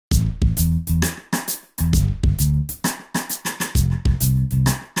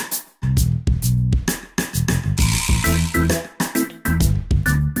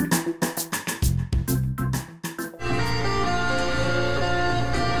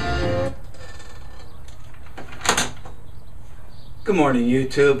Good morning,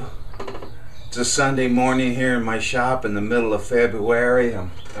 YouTube. It's a Sunday morning here in my shop in the middle of February. I'm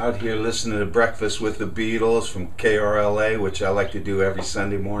out here listening to Breakfast with the Beatles from KRLA, which I like to do every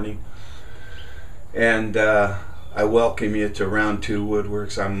Sunday morning. And I welcome you to Round 2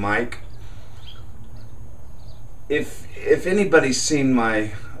 Woodworks. I'm Mike. If anybody's seen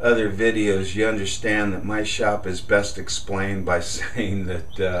my other videos, you understand that my shop is best explained by saying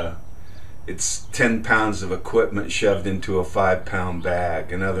that it's 10 pounds of equipment shoved into a 5-pound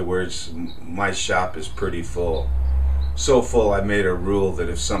bag. In other words, my shop is pretty full. So full I made a rule that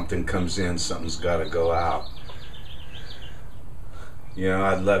if something comes in, something's got to go out. You know,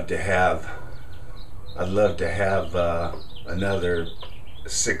 I'd love to have another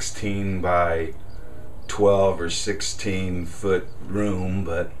 16 by 12 or 16 foot room,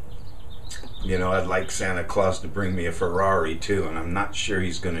 but you know, I'd like Santa Claus to bring me a Ferrari too, and I'm not sure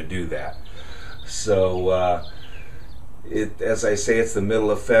he's going to do that. So as I say, it's the middle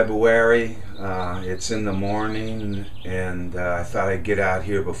of February. It's in the morning, and I thought I'd get out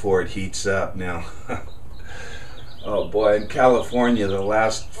here before it heats up. Now, oh boy, in California the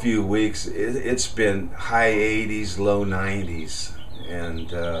last few weeks it's been high 80s, low 90s,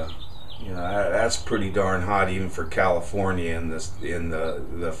 and you know, that's pretty darn hot even for California in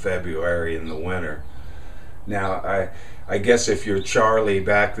the February in the winter. Now, I guess if you're Charlie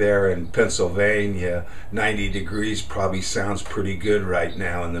back there in Pennsylvania, 90 degrees probably sounds pretty good right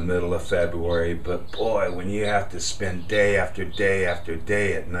now in the middle of February, but boy, when you have to spend day after day after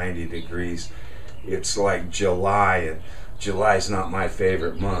day at 90 degrees, it's like July, and July's not my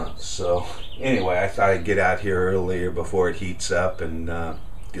favorite month. So anyway, I thought I'd get out here earlier before it heats up and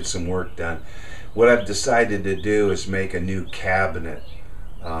get some work done. What I've decided to do is make a new cabinet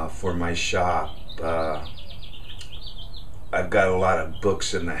for my shop. I've got a lot of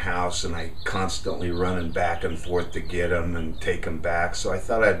books in the house, and I constantly running back and forth to get them and take them back. So I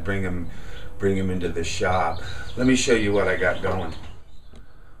thought I'd bring them into the shop. Let me show you what I got going.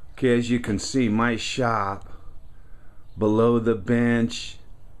 Okay, as you can see, my shop, below the bench,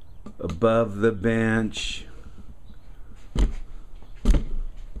 above the bench, you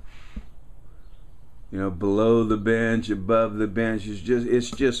know, below the bench, above the bench,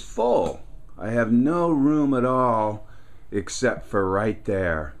 it's just full. I have no room at all except for right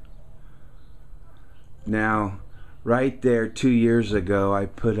there. Now, right there 2 years ago, I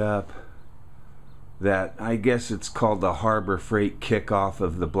put up that, I guess it's called the Harbor Freight kickoff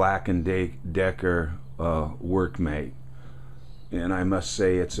of the Black & Decker Workmate. And I must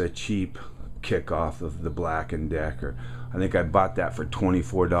say it's a cheap kickoff of the Black & Decker. I think I bought that for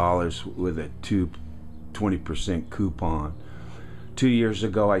 $24 with a 20% coupon. 2 years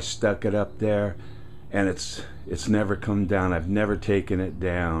ago I stuck it up there, and it's never come down. I've never taken it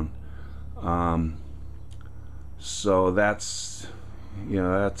down. So that's, you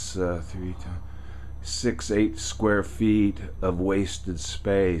know, that's 6-8 square feet of wasted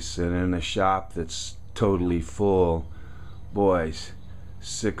space, and in a shop that's totally full, boys,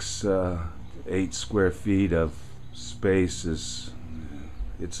 6-8 square feet of space is,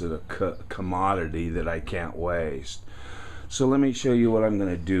 it's a commodity that I can't waste. So let me show you what I'm going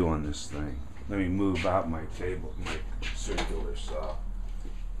to do on this thing. Let me move out my table, my circular saw.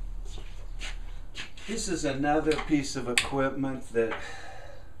 This is another piece of equipment that,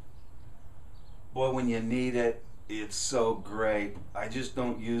 boy, when you need it, it's so great. I just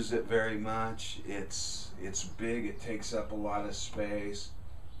don't use it very much. It's big, it takes up a lot of space.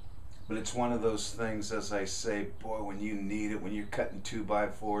 But it's one of those things, as I say, boy, when you need it, when you're cutting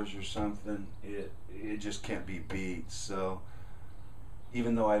 2x4s or something, it just can't be beat. So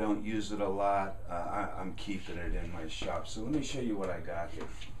even though I don't use it a lot, I'm keeping it in my shop. So let me show you what I got here.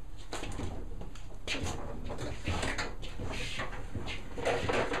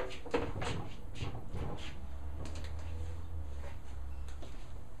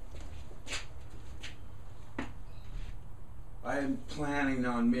 I am planning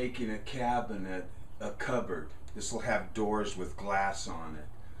on making a cabinet, a cupboard. This will have doors with glass on it.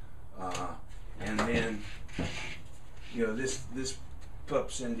 And then, you know, this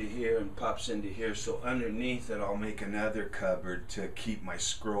pops into here and pops into here, so underneath it I'll make another cupboard to keep my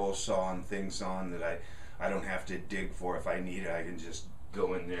scroll saw and things on that I don't have to dig for. If I need it, I can just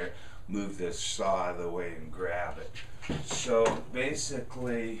go in there, move this saw out of the way and grab it. So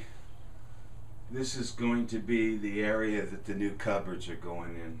basically this is going to be the area that the new cupboards are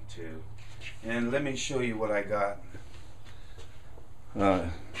going into. And let me show you what I got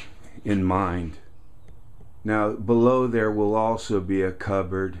in mind. Now below there will also be a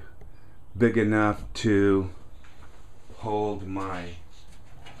cupboard big enough to hold my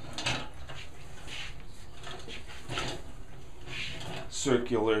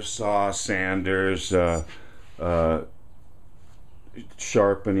circular saw, sanders,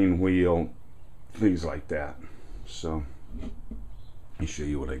 sharpening wheel, things like that. So let me show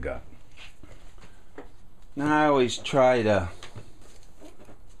you what I got. Now I always try to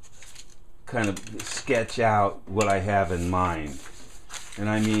kind of sketch out what I have in mind. And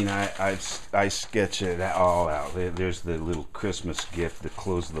I mean, I sketch it all out. There's the little Christmas gift, the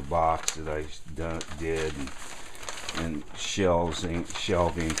close of the box that I did, and shelving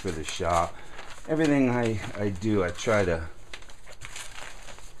for the shop. Everything I do, I try to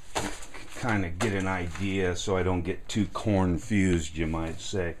kind of get an idea so I don't get too confused, you might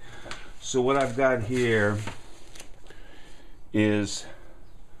say. So what I've got here is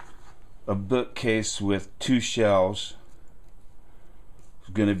a bookcase with 2 shelves.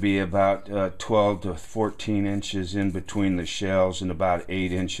 It's going to be about 12 to 14 inches in between the shelves and about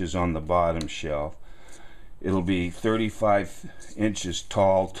 8 inches on the bottom shelf. It'll be 35 inches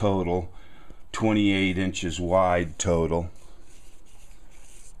tall total, 28 inches wide total.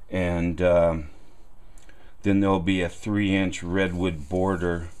 And then there'll be a 3-inch redwood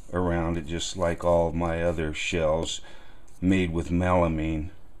border around it, just like all my other shelves, made with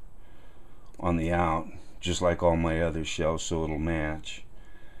melamine on the out, just like all my other shelves, so it'll match.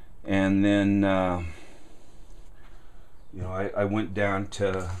 And then you know, I went down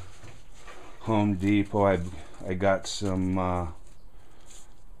to Home Depot. I got some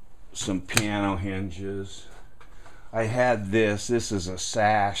piano hinges. I had this is a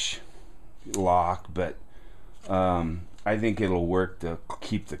sash lock, but I think it'll work to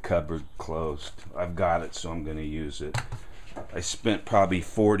keep the cupboard closed. I've got it, so I'm going to use it. I spent probably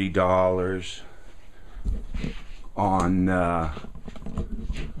 $40 on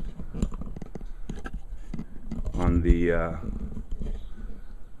the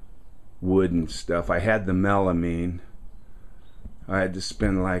wood and stuff. I had the melamine. I had to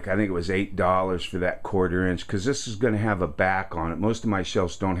spend like, I think it was $8 for that 1/4 inch, because this is going to have a back on it. Most of my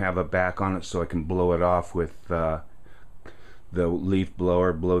shelves don't have a back on it, so I can blow it off with the leaf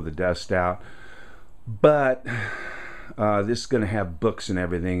blower, blow the dust out. But this is going to have books and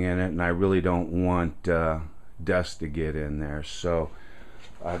everything in it, and I really don't want dust to get in there. So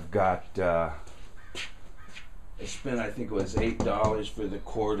I've got I spent, I think it was $8 for the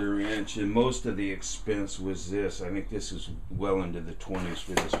 1/4 inch, and most of the expense was this. I think this is well into the 20s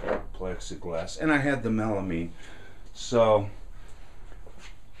for this plexiglass, and I had the melamine. So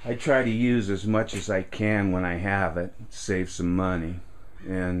I try to use as much as I can when I have it, save some money.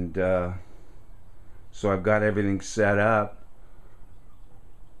 And so I've got everything set up.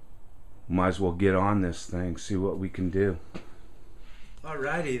 Might as well get on this thing, see what we can do.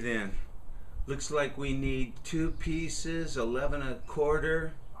 Alrighty then. Looks like we need 2 pieces, 11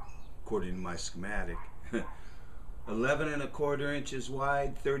 1/4, according to my schematic. 11 1/4 inches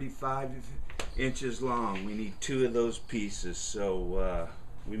wide, 35 inches long. We need 2 of those pieces, so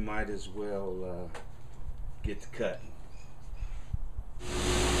we might as well get to cutting.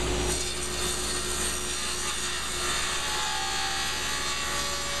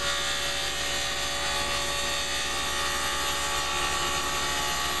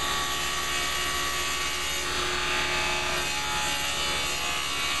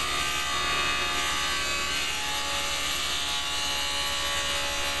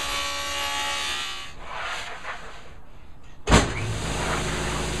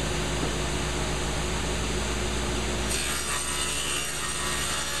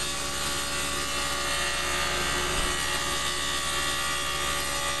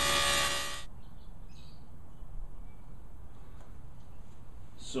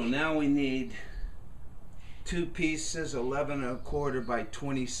 So now we need 2 pieces, 11 1/4 by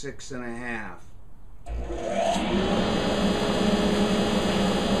 26 1/2.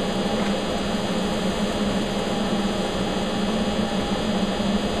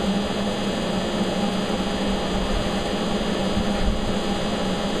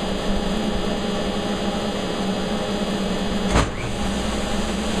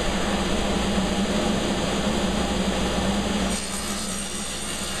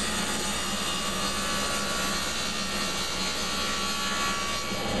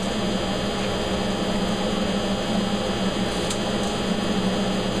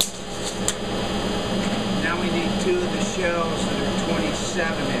 Shelves that are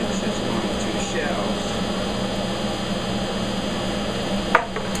 27 inches long, 2 shelves.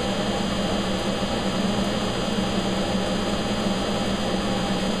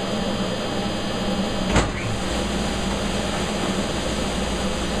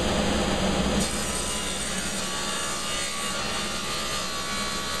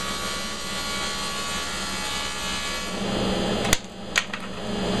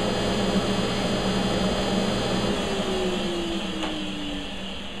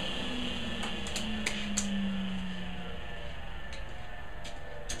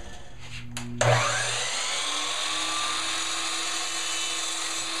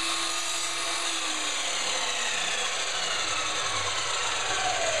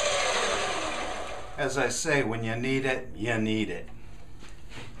 as I say, when you need it, you need it.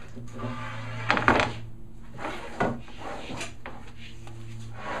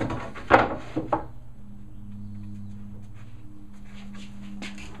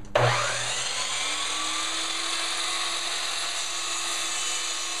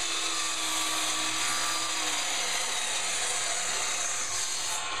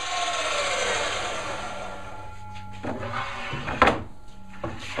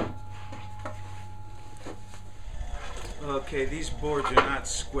 Okay, these boards are not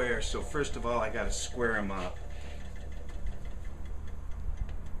square, so first of all I gotta square them up.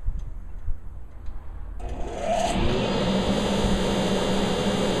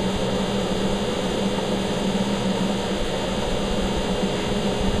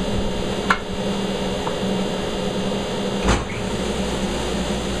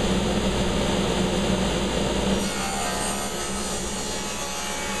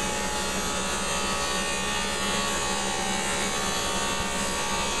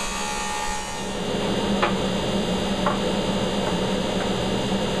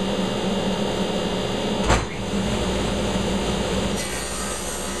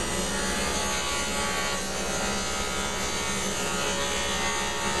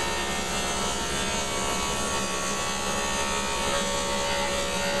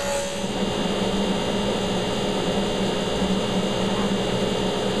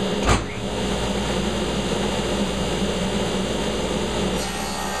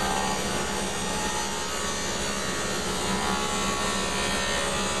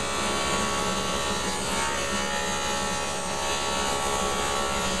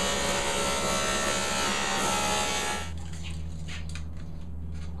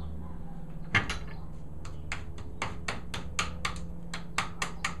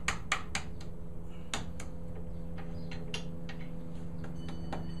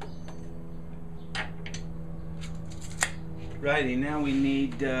 Righty, now we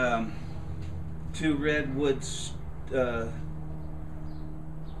need two redwoods,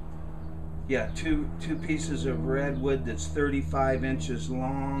 two pieces of redwood that's 35 inches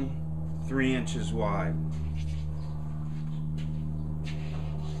long, 3 inches wide.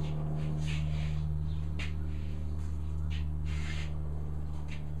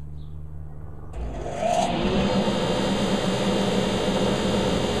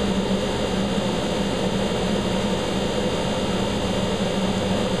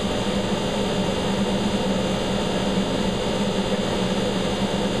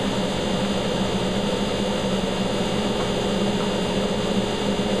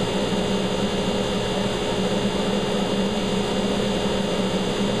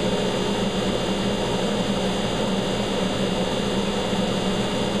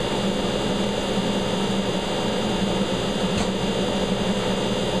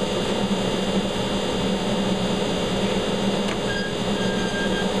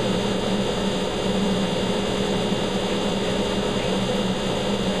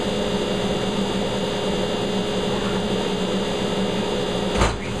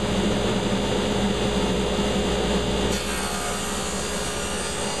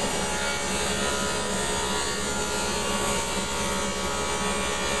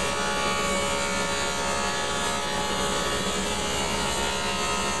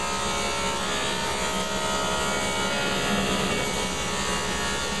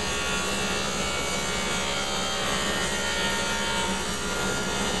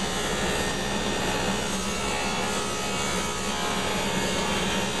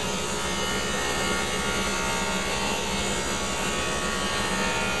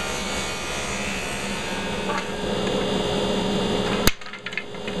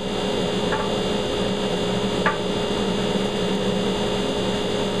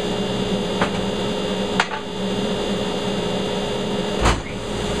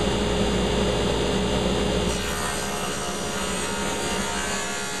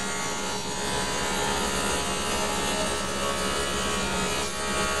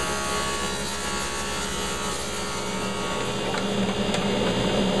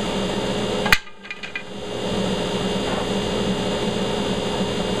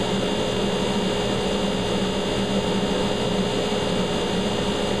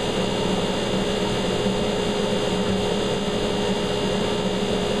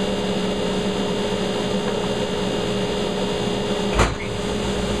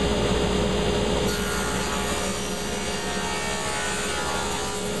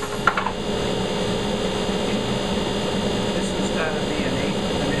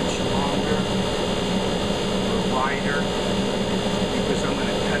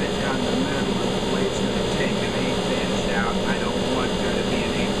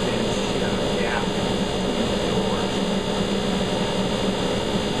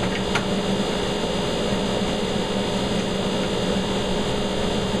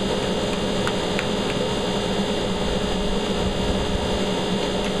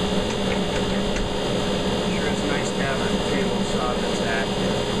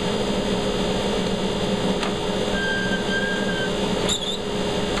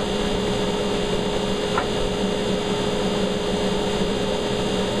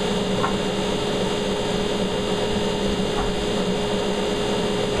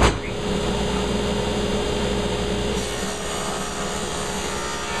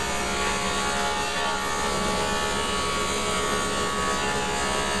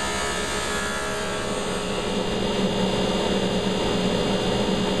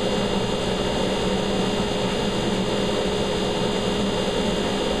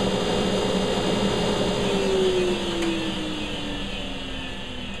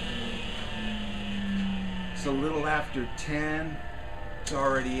 after 10. It's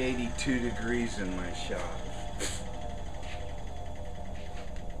already 82 degrees in my shop.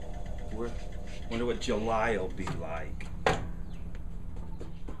 Wonder what July will be like.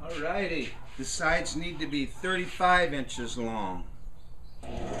 Alrighty, the sides need to be 35 inches long.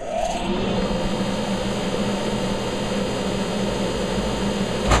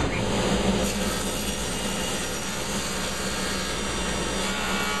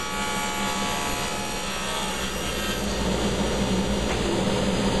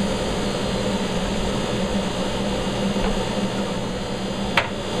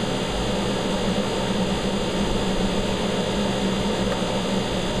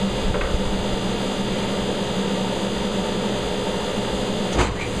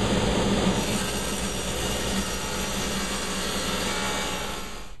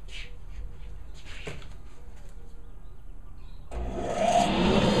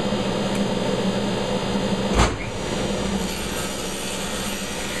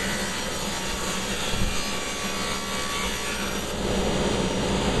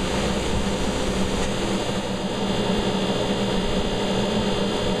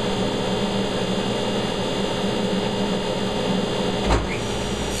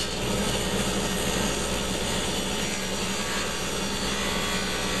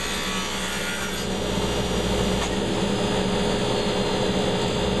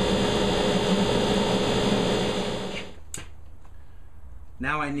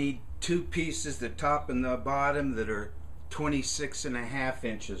 Now I need two pieces, the top and the bottom, that are 26.5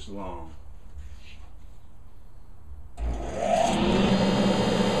 inches long.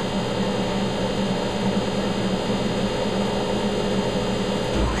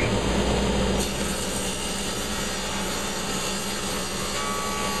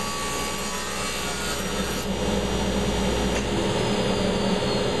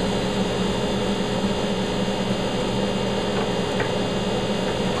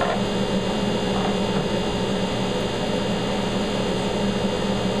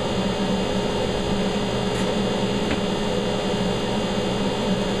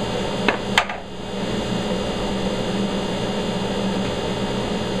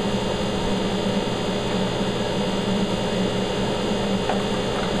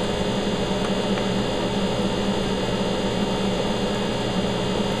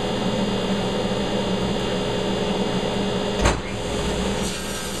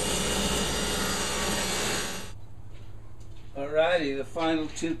 Alrighty, the final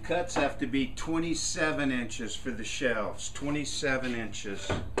two cuts have to be 27 inches for the shelves. 27 inches.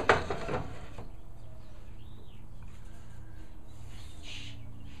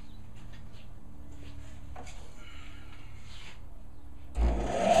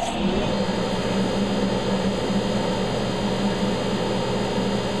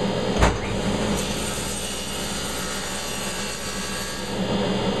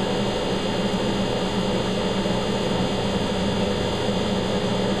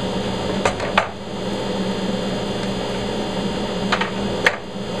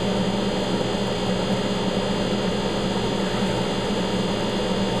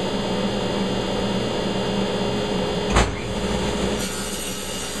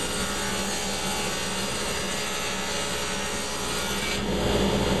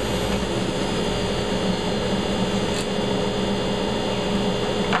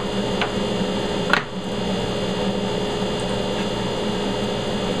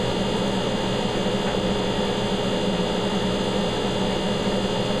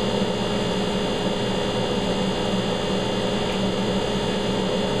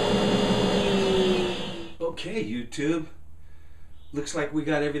 Okay, YouTube, looks like we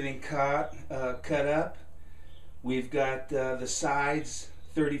got everything cut up. We've got the sides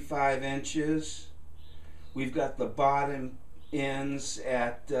 35 inches. We've got the bottom ends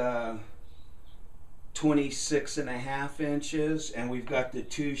at 26.5 inches, and we've got the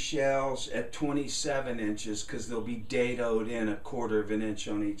two shells at 27 inches because they'll be dadoed in 1/4 of an inch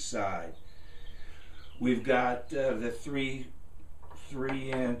on each side. We've got the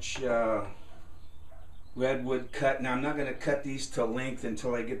 3-inch redwood cut. Now I'm not going to cut these to length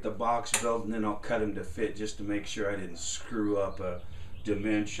until I get the box built, and then I'll cut them to fit just to make sure I didn't screw up a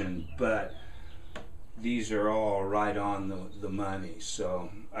dimension, but these are all right on the money, so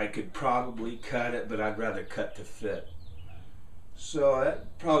I could probably cut it, but I'd rather cut to fit. So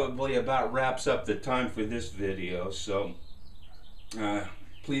that probably about wraps up the time for this video, so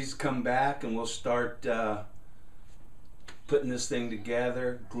please come back and we'll start putting this thing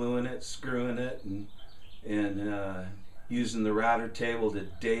together, gluing it, screwing it, and using the router table to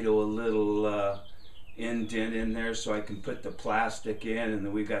dado a little indent in there so I can put the plastic in, and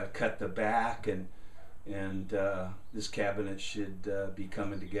then we got to cut the back and and this cabinet should be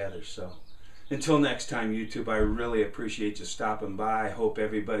coming together. So until next time, YouTube, I really appreciate you stopping by. I hope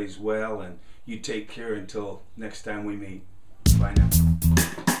everybody's well, and you take care until next time we meet. Bye now.